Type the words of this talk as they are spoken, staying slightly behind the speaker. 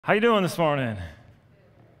How you doing this morning?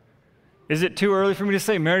 Is it too early for me to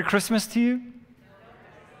say Merry Christmas to you?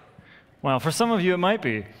 Well, for some of you it might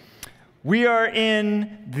be. We are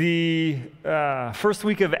in the first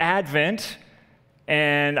week of Advent,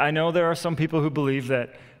 and I know there are some people who believe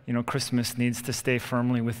that, Christmas needs to stay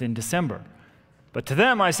firmly within December. But to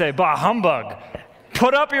them I say, bah, humbug.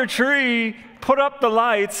 Put up your tree, put up the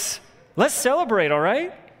lights. Let's celebrate, all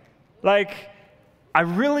right? I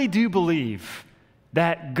really do believe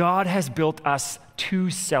that God has built us to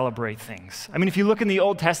celebrate things. I mean, if you look in the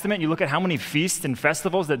Old Testament, you look at how many feasts and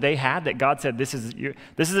festivals that they had, that God said, this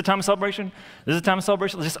is a time of celebration, this is a time of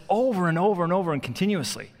celebration, just over and over and over and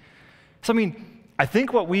continuously. So, I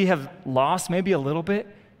think what we have lost maybe a little bit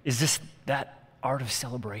is just that art of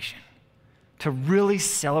celebration. To really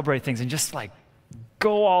celebrate things and just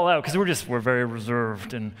go all out, because we're very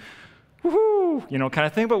reserved and woohoo, kind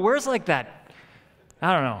of thing. But where's that,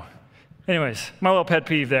 I don't know. Anyways, my little pet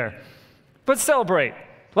peeve there. But celebrate.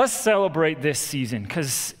 Let's celebrate this season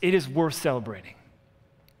because it is worth celebrating.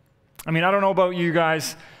 I don't know about you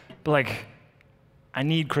guys, but I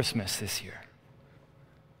need Christmas this year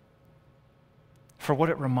for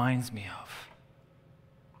what it reminds me of,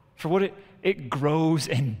 for what it grows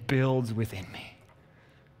and builds within me.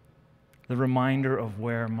 The reminder of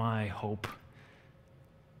where my hope,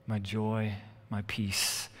 my joy, my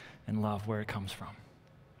peace, and love, where it comes from.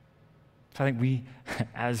 So I think we,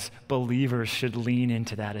 as believers, should lean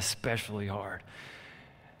into that especially hard.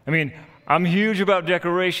 I'm huge about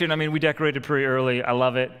decoration. We decorated pretty early. I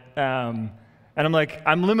love it. And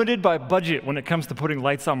I'm limited by budget when it comes to putting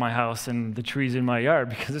lights on my house and the trees in my yard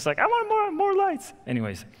because it's I want more lights.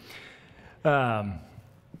 Anyways,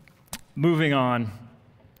 moving on.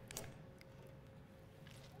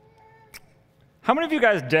 How many of you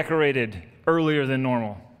guys decorated earlier than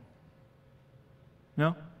normal?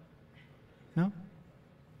 No? No?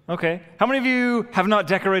 Okay. How many of you have not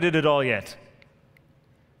decorated at all yet?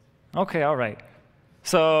 Okay, all right.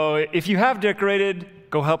 So if you have decorated,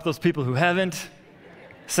 go help those people who haven't.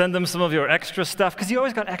 Send them some of your extra stuff, because you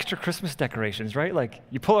always got extra Christmas decorations, right?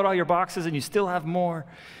 You pull out all your boxes and you still have more.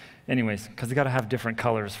 Anyways, because they got to have different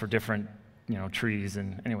colors for different, trees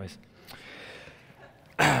and anyways.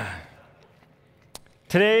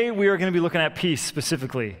 Today we are going to be looking at peace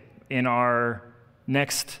specifically in our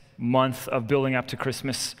next month of building up to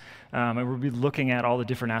Christmas, and we'll be looking at all the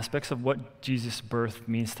different aspects of what Jesus' birth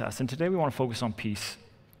means to us. And today we want to focus on peace,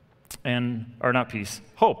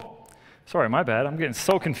 hope. Sorry, my bad. I'm getting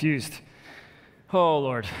so confused. Oh,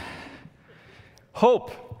 Lord.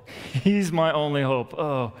 Hope. He's my only hope.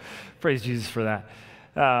 Oh, praise Jesus for that.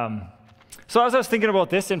 So as I was thinking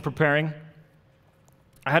about this and preparing,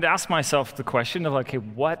 I had to ask myself the question of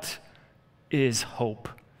what is hope?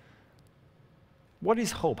 What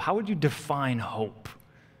is hope? How would you define hope?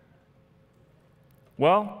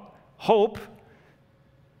 Well, hope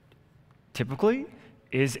typically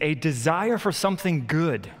is a desire for something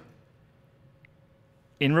good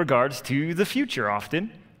in regards to the future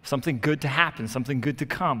often, something good to happen, something good to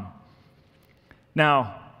come.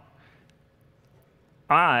 Now,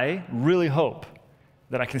 I really hope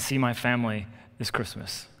that I can see my family this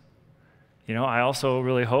Christmas. I also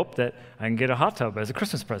really hope that I can get a hot tub as a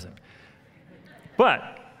Christmas present.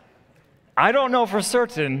 But I don't know for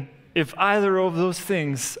certain if either of those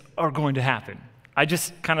things are going to happen. I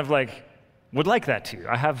just kind of would like that too.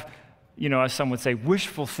 I have, as some would say,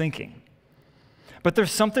 wishful thinking. But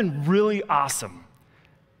there's something really awesome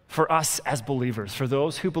for us as believers, for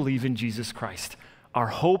those who believe in Jesus Christ. Our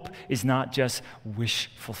hope is not just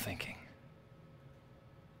wishful thinking.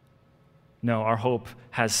 No, our hope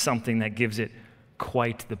has something that gives it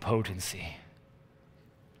quite the potency.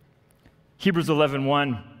 Hebrews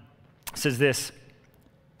 11:1 says this: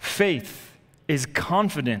 faith is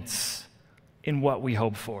confidence in what we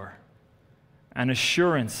hope for, an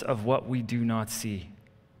assurance of what we do not see.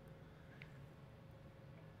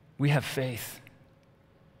 We have faith,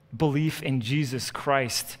 belief in Jesus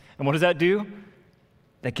Christ. And what does that do?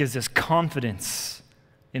 That gives us confidence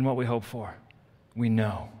in what we hope for. We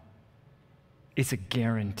know. It's a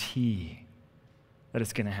guarantee that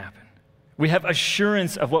it's going to happen. We have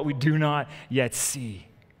assurance of what we do not yet see.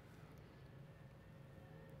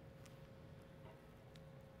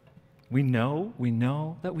 We know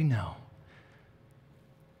that we know.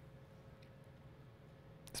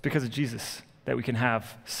 It's because of Jesus that we can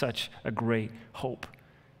have such a great hope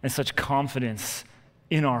and such confidence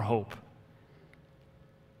in our hope.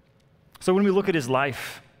 So when we look at his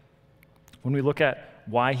life, when we look at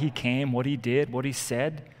why he came, what he did, what he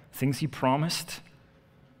said, things he promised,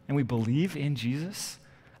 and we believe in Jesus,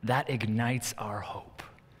 that ignites our hope.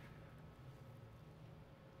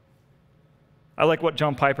 I like what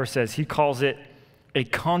John Piper says. He calls it a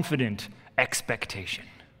confident expectation.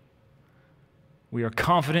 We are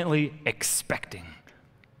confidently expecting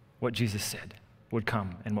what Jesus said would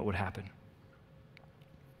come and what would happen.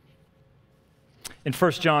 In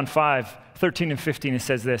 1 John 5:13 and 15, it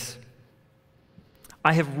says this,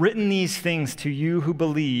 I have written these things to you who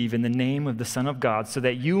believe in the name of the Son of God, so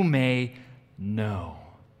that you may know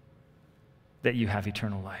that you have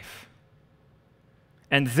eternal life.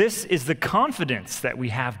 And this is the confidence that we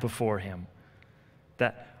have before him,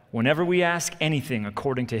 that whenever we ask anything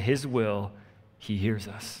according to his will, he hears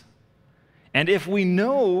us. And if we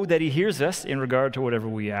know that he hears us in regard to whatever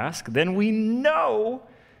we ask, then we know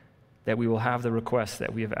that we will have the request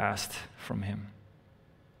that we have asked from him.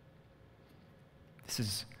 This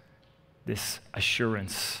is this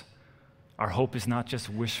assurance. Our hope is not just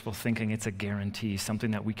wishful thinking, it's a guarantee,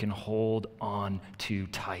 something that we can hold on to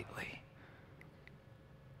tightly.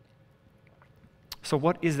 So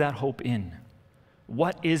what is that hope in?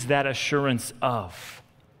 What is that assurance of?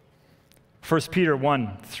 1 Peter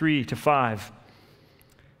 1:3-5.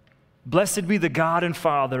 Blessed be the God and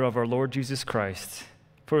Father of our Lord Jesus Christ,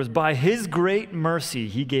 for it was by his great mercy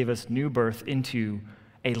he gave us new birth into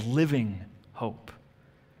a living hope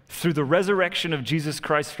through the resurrection of Jesus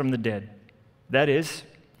Christ from the dead. That is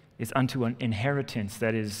unto an inheritance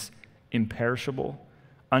that is imperishable,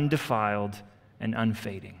 undefiled, and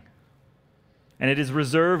unfading. And it is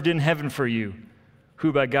reserved in heaven for you,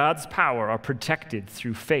 who by God's power are protected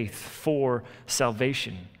through faith for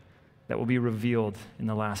salvation that will be revealed in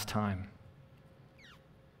the last time.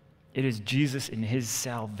 It is Jesus in his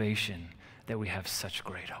salvation that we have such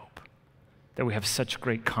great hope, that we have such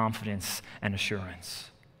great confidence and assurance.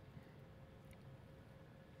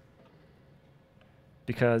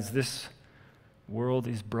 Because this world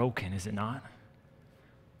is broken, is it not?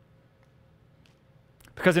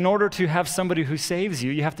 Because in order to have somebody who saves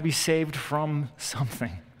you, you have to be saved from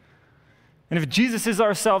something. And if Jesus is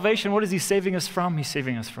our salvation, what is he saving us from? He's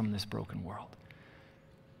saving us from this broken world.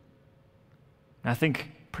 And I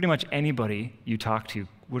think pretty much anybody you talk to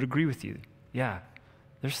would agree with you. Yeah,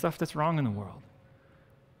 there's stuff that's wrong in the world.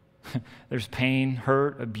 There's pain,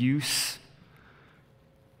 hurt, abuse,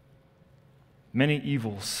 many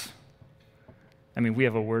evils. I mean, we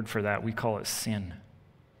have a word for that. We call it sin.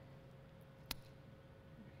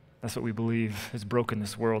 That's what we believe has broken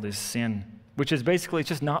this world, is sin, which is basically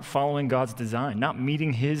just not following God's design, not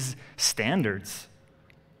meeting his standards.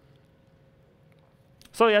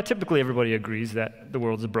 So yeah, typically everybody agrees that the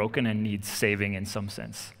world is broken and needs saving in some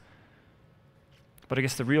sense. But I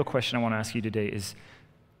guess the real question I want to ask you today is,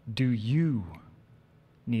 do you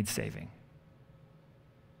need saving?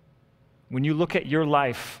 When you look at your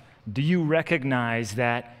life, do you recognize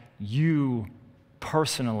that you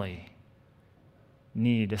personally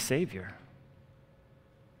need a Savior?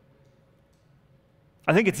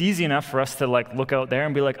 I think it's easy enough for us to look out there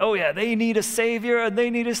and be like, oh yeah, they need a Savior and they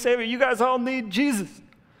need a Savior. You guys all need Jesus.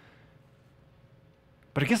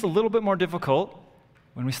 But it gets a little bit more difficult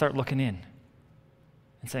when we start looking in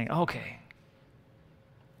and saying, okay,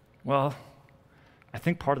 well, I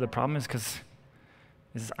think part of the problem is because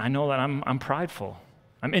I know that I'm prideful.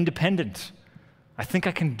 I'm independent. I think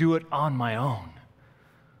I can do it on my own.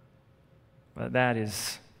 But that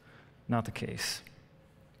is not the case.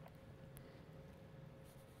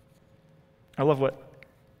 I love what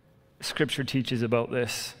Scripture teaches about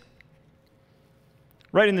this.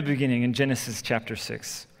 Right in the beginning, in Genesis chapter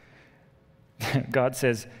 6, God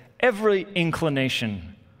says, every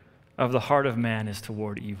inclination of the heart of man is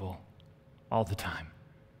toward evil all the time.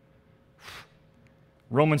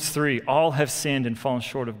 Romans 3, all have sinned and fallen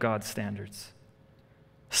short of God's standards.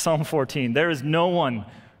 Psalm 14, there is no one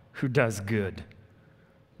who does good.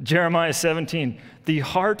 Jeremiah 17, the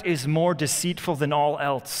heart is more deceitful than all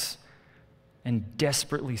else and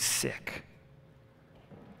desperately sick.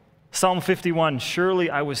 Psalm 51, surely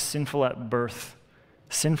I was sinful at birth,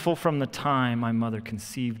 sinful from the time my mother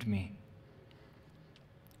conceived me.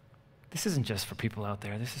 This isn't just for people out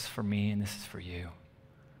there. This is for me and this is for you.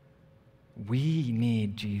 We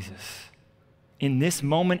need Jesus. In this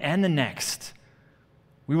moment and the next,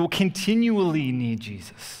 we will continually need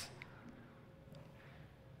Jesus.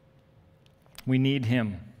 We need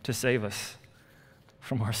him to save us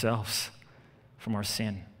from ourselves, from our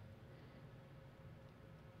sin.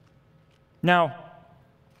 Now,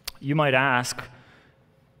 you might ask,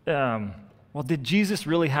 well, did Jesus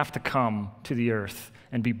really have to come to the earth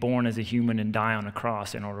and be born as a human and die on a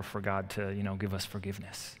cross in order for God to, give us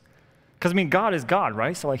forgiveness? Because, God is God,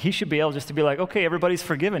 right? So, he should be able just to be like, okay, everybody's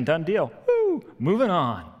forgiven, done deal. Woo, moving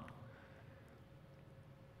on.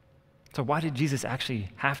 So why did Jesus actually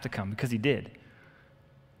have to come? Because he did.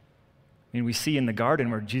 I mean, we see in the garden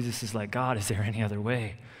where Jesus is like, God, is there any other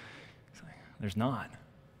way? It's like, there's not.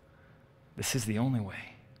 This is the only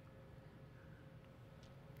way.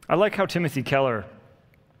 I like how Timothy Keller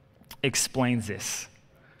explains this.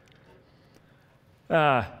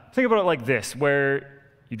 Think about it like this, where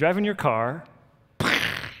you drive in your car,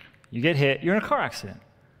 you get hit, you're in a car accident.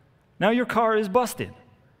 Now your car is busted.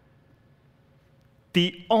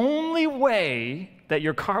 The only way that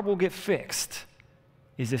your car will get fixed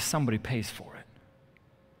is if somebody pays for it.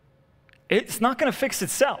 It's not going to fix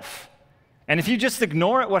itself. And if you just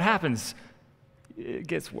ignore it, what happens? It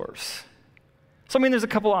gets worse. So, I mean, there's a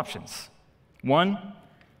couple options. One,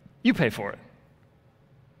 you pay for it.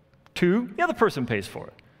 Two, the other person pays for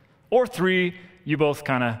it. Or three, you both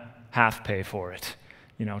kind of half pay for it,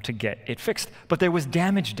 to get it fixed. But there was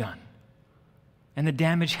damage done. And the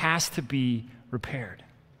damage has to be repaired.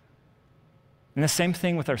 And the same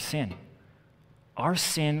thing with our sin. Our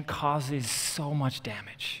sin causes so much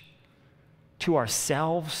damage to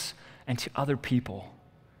ourselves and to other people.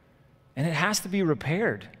 And it has to be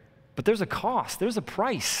repaired. But there's a cost, there's a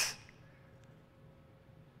price.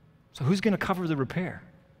 So who's going to cover the repair?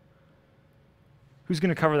 Who's going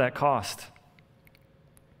to cover that cost?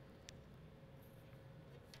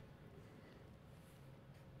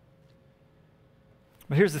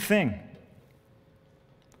 But here's the thing.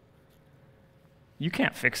 You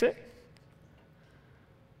can't fix it.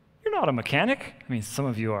 You're not a mechanic. I mean, some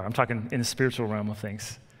of you are. I'm talking in the spiritual realm of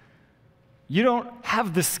things. You don't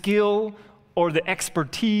have the skill or the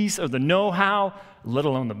expertise or the know-how, let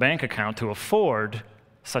alone the bank account, to afford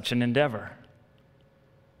such an endeavor.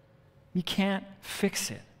 You can't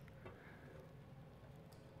fix it.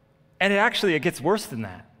 And it gets worse than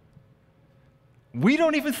that. We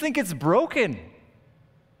don't even think it's broken.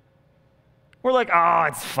 We're like,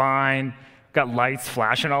 it's fine. Got lights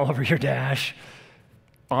flashing all over your dash.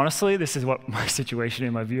 Honestly, this is what my situation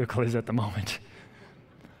in my vehicle is at the moment.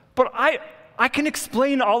 But I can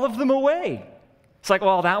explain all of them away. It's like,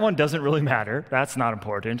 well, that one doesn't really matter. That's not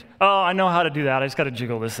important. Oh, I know how to do that. I just got to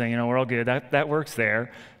jiggle this thing. We're all good. That works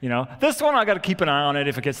there. This one, I got to keep an eye on it.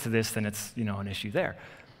 If it gets to this, then it's, an issue there.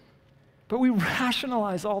 But we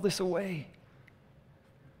rationalize all this away.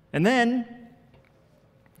 And then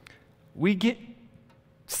we get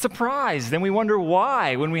surprised. Then we wonder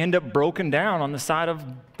why when we end up broken down on the side of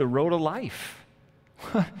the road of life.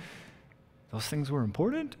 Those things were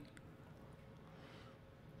important?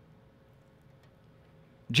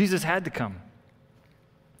 Jesus had to come.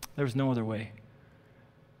 There was no other way.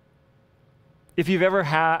 If you've ever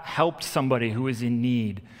helped somebody who is in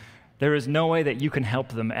need, there is no way that you can help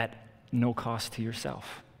them at no cost to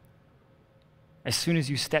yourself. As soon as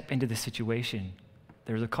you step into the situation,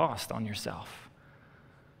 there's a cost on yourself.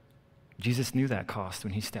 Jesus knew that cost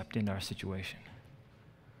when he stepped into our situation.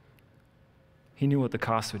 He knew what the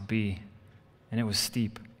cost would be, and it was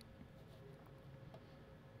steep.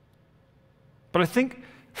 But I think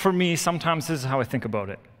for me, sometimes this is how I think about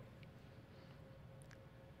it.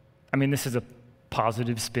 I mean, this is a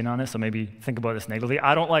positive spin on it, so maybe think about this negatively.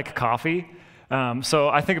 I don't like coffee, so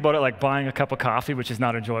I think about it like buying a cup of coffee, which is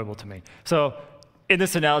not enjoyable to me. So in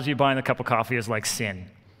this analogy, buying a cup of coffee is like sin.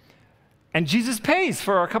 And Jesus pays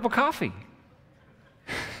for our cup of coffee.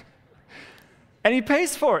 And he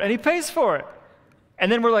pays for it, and he pays for it. And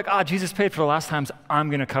then we're like, Jesus paid for the last times, I'm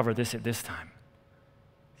going to cover this at this time.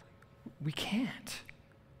 We can't.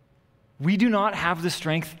 We do not have the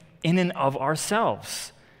strength in and of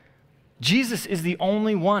ourselves. Jesus is the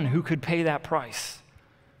only one who could pay that price.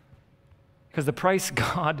 Because the price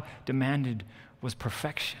God demanded was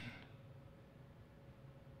perfection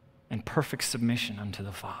and perfect submission unto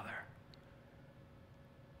the Father.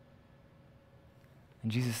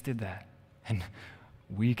 And Jesus did that, and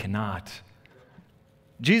we cannot.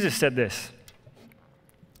 Jesus said this.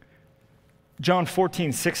 John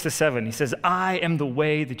 14, 6-7, he says, I am the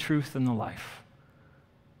way, the truth, and the life.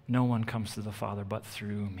 No one comes to the Father but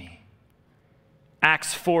through me.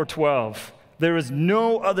 Acts 4:12, there is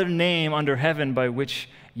no other name under heaven by which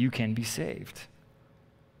you can be saved.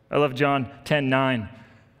 I love John 10:9.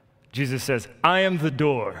 Jesus says, I am the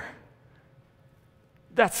door.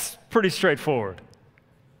 That's pretty straightforward.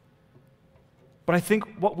 But I think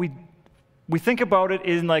what we think about it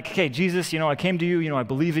is like, okay, Jesus, I came to you, I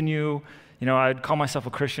believe in you. I'd call myself a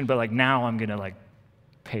Christian, but now I'm going to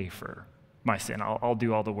pay for my sin. I'll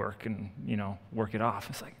do all the work and, work it off.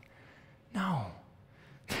 It's like, no,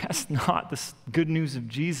 that's not the good news of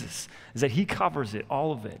Jesus, is that he covers it,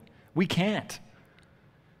 all of it. We can't.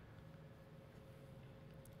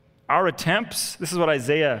 Our attempts, this is what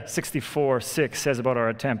Isaiah 64:6 says about our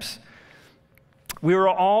attempts. We were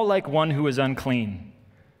all like one who is unclean,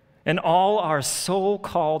 And all our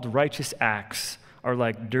so-called righteous acts are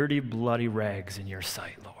like dirty, bloody rags in your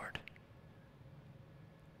sight, Lord.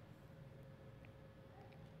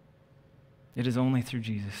 It is only through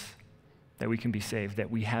Jesus that we can be saved,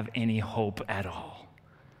 that we have any hope at all.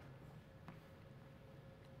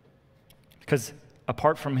 Because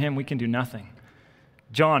apart from him, we can do nothing.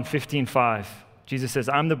 John 15:5, Jesus says,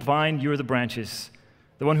 I'm the vine, you are the branches.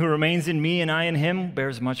 The one who remains in me and I in him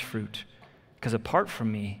bears much fruit. Because apart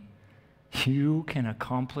from me, you can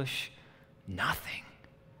accomplish nothing.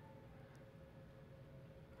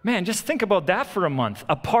 Man, just think about that for a month.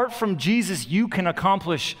 Apart from Jesus, you can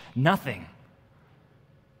accomplish nothing.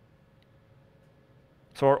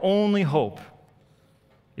 So our only hope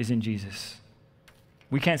is in Jesus.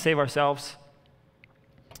 We can't save ourselves.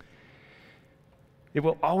 It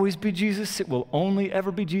will always be Jesus. It will only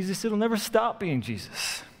ever be Jesus. It'll never stop being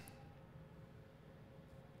Jesus.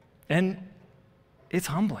 And it's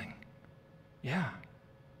humbling. Yeah.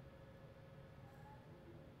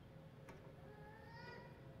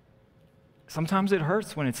 Sometimes it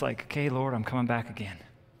hurts when it's like, okay, Lord, I'm coming back again.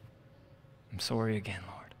 I'm sorry again,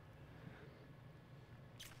 Lord.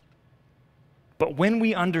 But when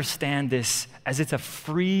we understand this as it's a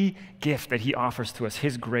free gift that he offers to us,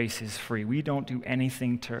 his grace is free. We don't do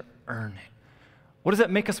anything to earn it. What does that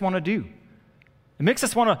make us want to do? It makes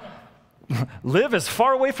us want to live as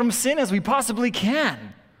far away from sin as we possibly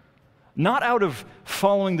can. Not out of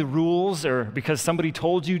following the rules or because somebody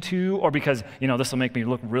told you to or because, this will make me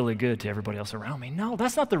look really good to everybody else around me. No,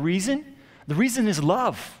 that's not the reason. The reason is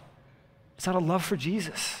love. It's out of love for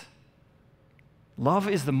Jesus. Love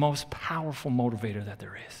is the most powerful motivator that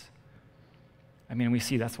there is. We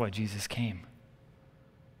see that's why Jesus came.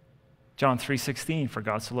 John 3:16, for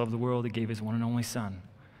God so loved the world, he gave his one and only Son.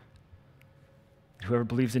 Whoever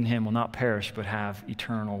believes in him will not perish but have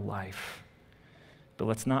eternal life. But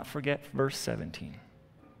let's not forget verse 17.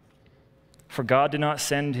 For God did not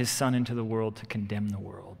send his Son into the world to condemn the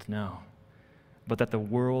world, no, but that the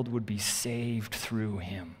world would be saved through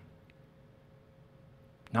him.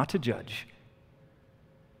 Not to judge,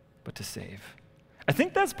 but to save. I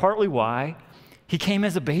think that's partly why he came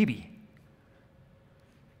as a baby.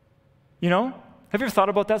 Have you ever thought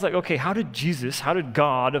about that? It's like, okay, how did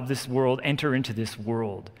God of this world enter into this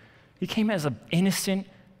world? He came as an innocent,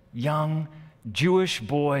 young, Jewish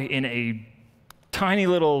boy in a tiny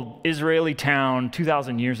little Israeli town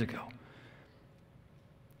 2,000 years ago.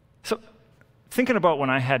 So thinking about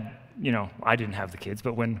when I had, I didn't have the kids,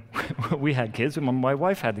 but when we had kids, when my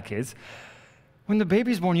wife had the kids, when the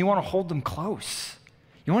baby's born, you want to hold them close.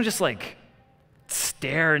 You want to just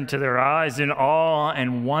stare into their eyes in awe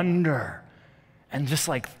and wonder and just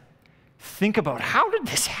think about, how did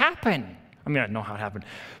this happen? I know how it happened,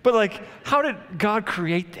 but how did God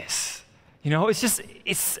create this?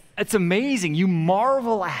 It's amazing. You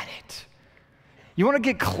marvel at it. You want to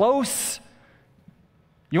get close.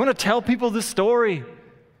 You want to tell people the story.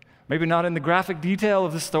 Maybe not in the graphic detail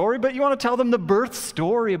of the story, but you want to tell them the birth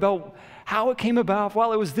story about how it came about.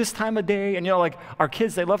 Well, it was this time of day. And, our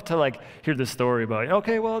kids, they love to, hear the story about,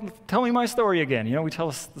 okay, well, tell me my story again. We tell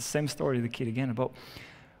us the same story to the kid again about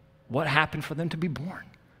what happened for them to be born.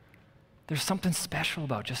 There's something special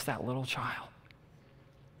about just that little child.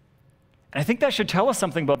 And I think that should tell us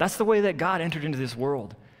something about, that's the way that God entered into this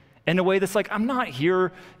world. In a way that's I'm not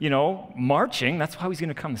here, marching. That's how he's going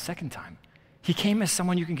to come the second time. He came as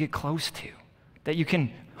someone you can get close to, that you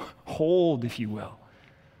can hold, if you will.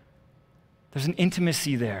 There's an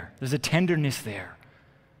intimacy there. There's a tenderness there,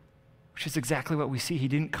 which is exactly what we see. He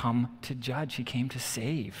didn't come to judge. He came to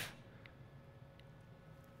save.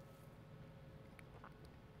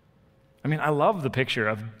 I love the picture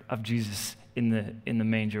of Jesus in the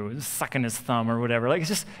manger, sucking his thumb or whatever.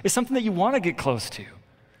 It's something that you want to get close to.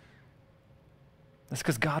 That's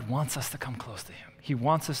because God wants us to come close to him. He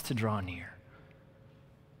wants us to draw near.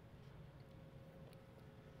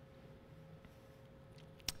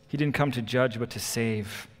 He didn't come to judge, but to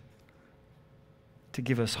save, to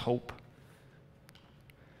give us hope.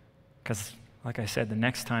 Because, like I said, the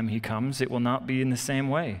next time he comes, it will not be in the same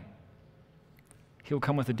way. He'll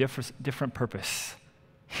come with a different purpose.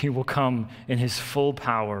 He will come in his full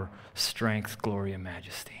power, strength, glory, and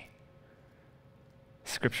majesty.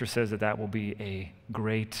 Scripture says that will be a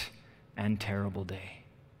great and terrible day.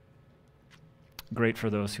 Great for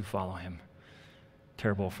those who follow him,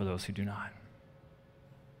 terrible for those who do not.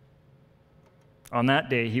 On that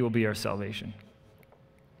day, he will be our salvation.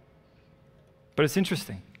 But it's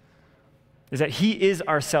interesting, is that he is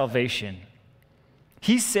our salvation.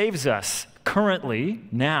 He saves us currently,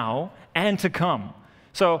 now, and to come.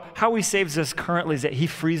 So how he saves us currently is that he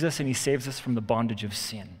frees us and he saves us from the bondage of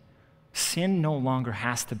sin. Sin no longer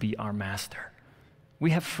has to be our master.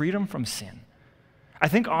 We have freedom from sin. I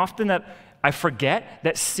think often that I forget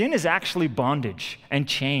that sin is actually bondage and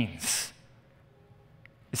chains.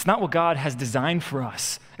 It's not what God has designed for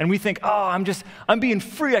us. And we think, oh, I'm being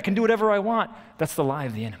free. I can do whatever I want. That's the lie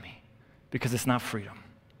of the enemy, because it's not freedom.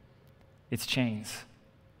 It's chains.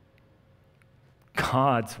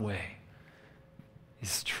 God's way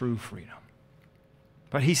is true freedom.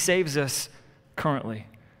 But he saves us currently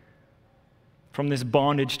from this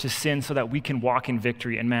bondage to sin so that we can walk in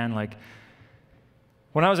victory. And man, like,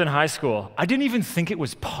 when I was in high school, I didn't even think it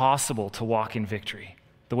was possible to walk in victory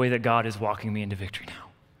the way that God is walking me into victory now.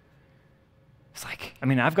 It's like, I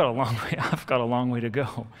mean, I've got a long way to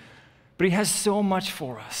go. But he has so much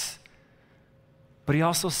for us. But he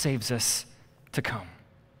also saves us to come.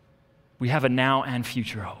 We have a now and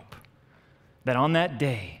future hope that on that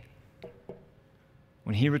day,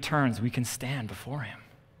 when he returns, we can stand before him.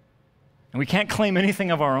 And we can't claim anything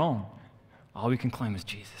of our own. All we can claim is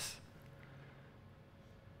Jesus.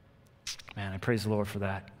 Man, I praise the Lord for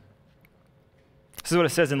that. This is what it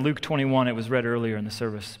says in Luke 21. It was read earlier in the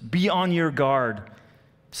service. Be on your guard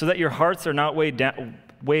so that your hearts are not weighed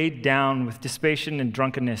down with dissipation and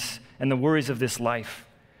drunkenness and the worries of this life.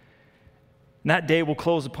 And that day will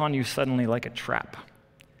close upon you suddenly like a trap,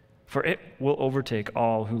 for it will overtake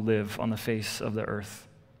all who live on the face of the earth.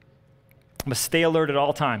 But stay alert at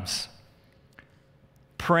all times,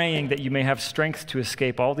 praying that you may have strength to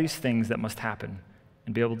escape all these things that must happen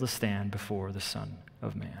and be able to stand before the Son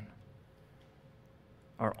of Man.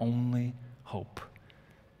 Our only hope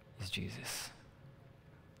is Jesus.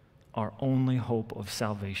 Our only hope of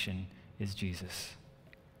salvation is Jesus.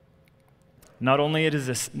 Not only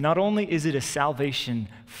is it a salvation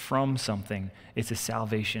from something, it's a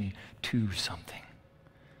salvation to something.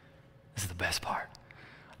 This is the best part.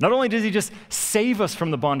 Not only does he just save us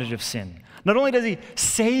from the bondage of sin, not only does he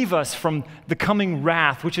save us from the coming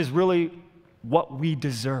wrath, which is really what we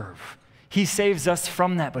deserve. He saves us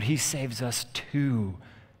from that, but he saves us to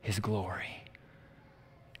his glory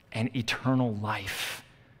and eternal life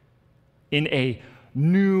in a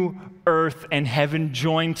new earth and heaven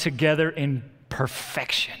joined together in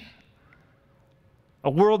perfection. A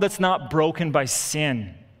world that's not broken by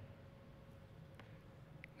sin.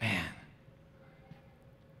 Man.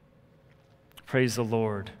 Praise the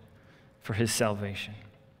Lord for his salvation.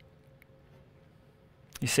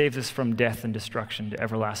 He saves us from death and destruction to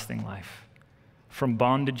everlasting life, from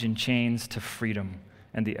bondage and chains to freedom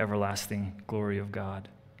and the everlasting glory of God.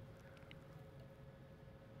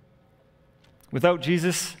 Without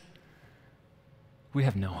Jesus, we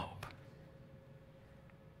have no hope.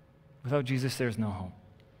 Without Jesus, there's no hope.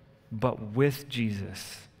 But with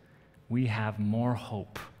Jesus, we have more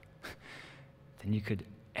hope than you could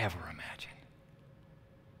ever imagine.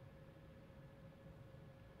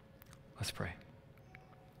 Let's pray.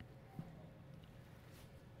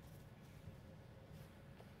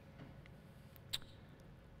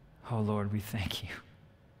 Oh, Lord, we thank you.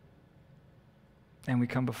 And we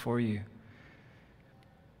come before you,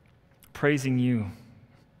 praising you,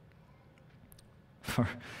 for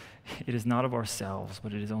it is not of ourselves,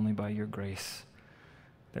 but it is only by your grace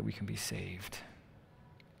that we can be saved.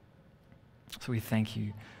 So we thank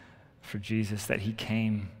you for Jesus, that he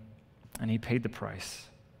came and he paid the price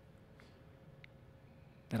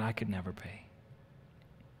that I could never pay.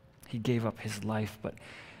 He gave up his life, but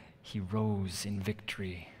he rose in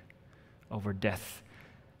victory over death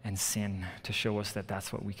and sin to show us that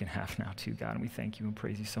that's what we can have now too, God. And we thank you and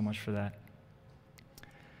praise you so much for that.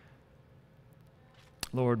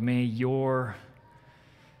 Lord, may your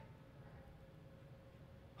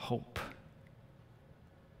hope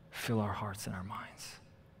fill our hearts and our minds.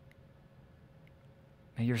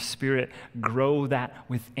 May your Spirit grow that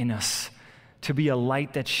within us to be a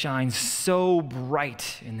light that shines so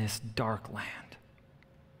bright in this dark land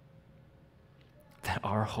that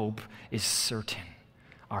our hope is certain.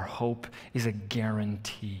 Our hope is a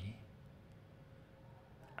guarantee.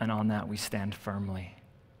 And on that we stand firmly,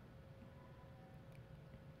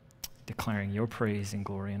 declaring your praise and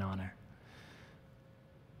glory and honor.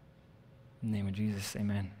 In the name of Jesus,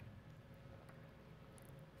 amen.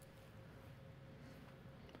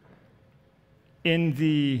 In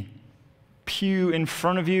the pew in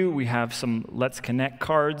front of you, we have some Let's Connect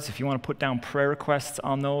cards. If you want to put down prayer requests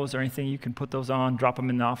on those or anything, you can put those on, drop them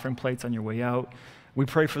in the offering plates on your way out. We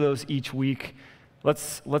pray for those each week.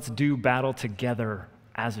 Let's do battle together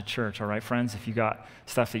as a church, all right, friends? If you got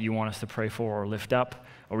stuff that you want us to pray for or lift up,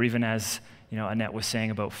 or even as Annette was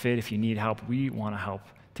saying about FIT, if you need help, we want to help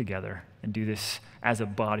together and do this as a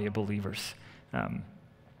body of believers.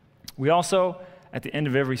 We also, at the end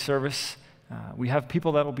of every service, we have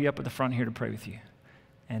people that will be up at the front here to pray with you.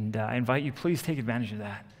 And I invite you, please take advantage of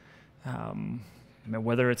that.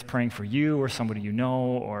 Whether it's praying for you or somebody you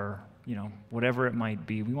know or whatever it might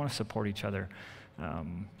be, we want to support each other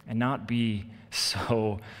and not be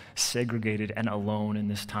so segregated and alone in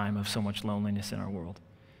this time of so much loneliness in our world.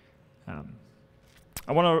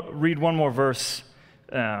 I want to read one more verse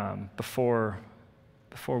before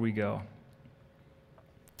we go.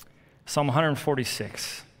 Psalm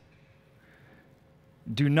 146.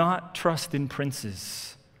 Do not trust in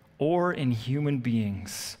princes or in human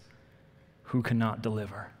beings who cannot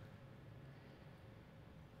deliver.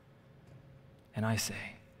 And I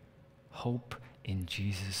say, hope in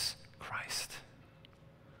Jesus Christ,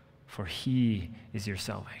 for he is your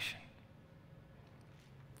salvation.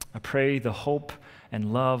 I pray the hope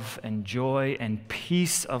and love and joy and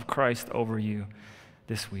peace of Christ over you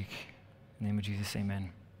this week. In the name of Jesus,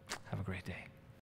 amen. Have a great day.